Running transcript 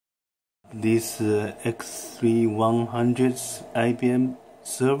this X3100 IBM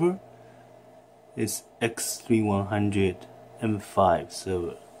server is X3100 M5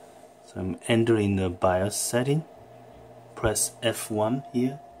 server. So I'm entering the BIOS setting. Press F1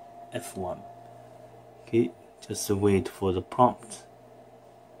 here, F1. Okay, just wait for the prompt.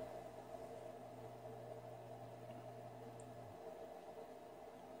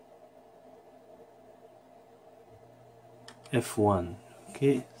 F1.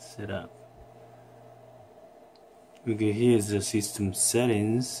 Okay, set up. Okay, here's the system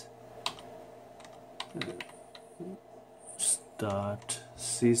settings. Start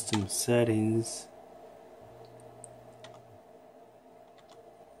system settings.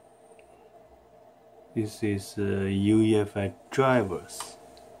 This is UEFI drivers.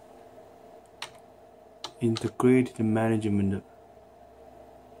 Integrated management.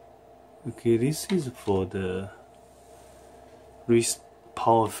 Okay, this is for the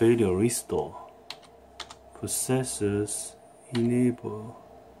power failure restore. Processors enable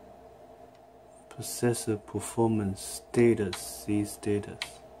processor performance status, C status,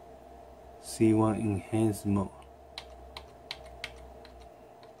 C1 enhanced mode.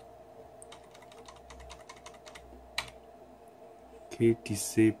 Okay,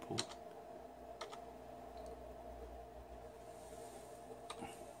 disable.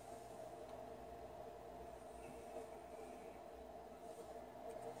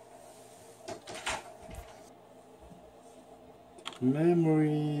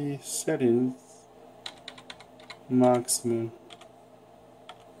 Memory settings maximum.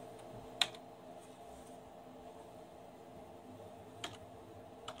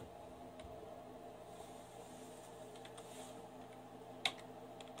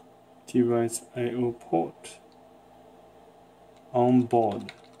 Device I/O port.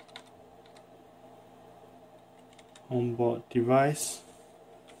 Onboard device.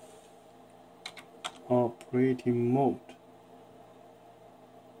 Operating mode.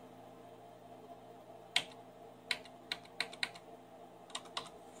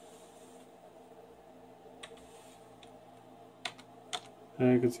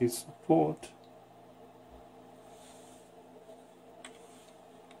 Legacy support.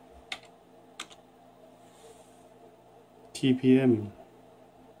 TPM.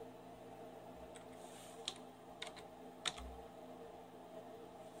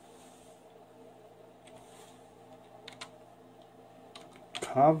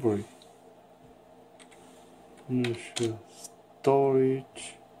 Recovery. I'm not sure.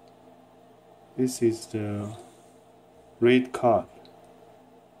 Storage. This is the RAID card.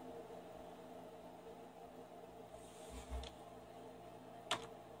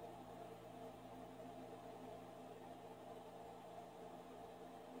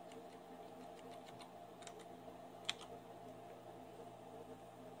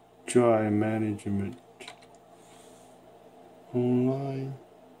 Drive management. Online.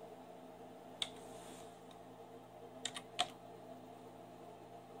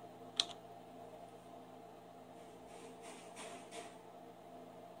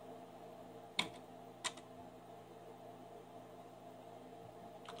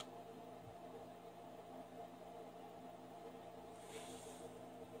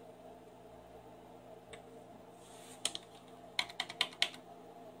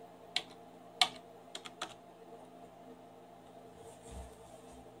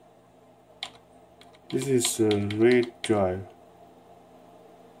 This is a RAID drive.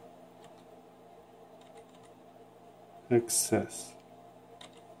 Access.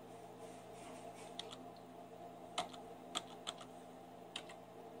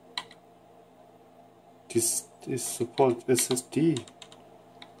 This supports SSD.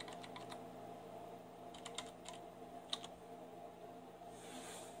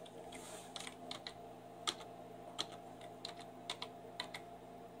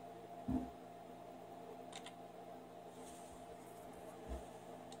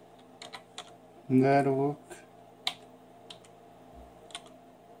 Network.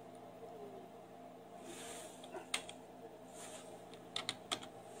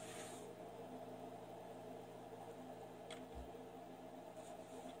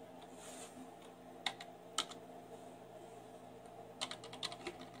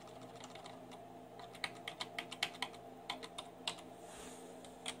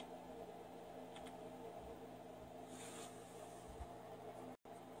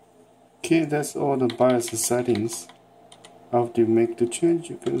 Okay, that's all the BIOS settings. After you make the change,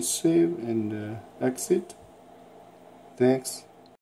 you can save and exit. Thanks.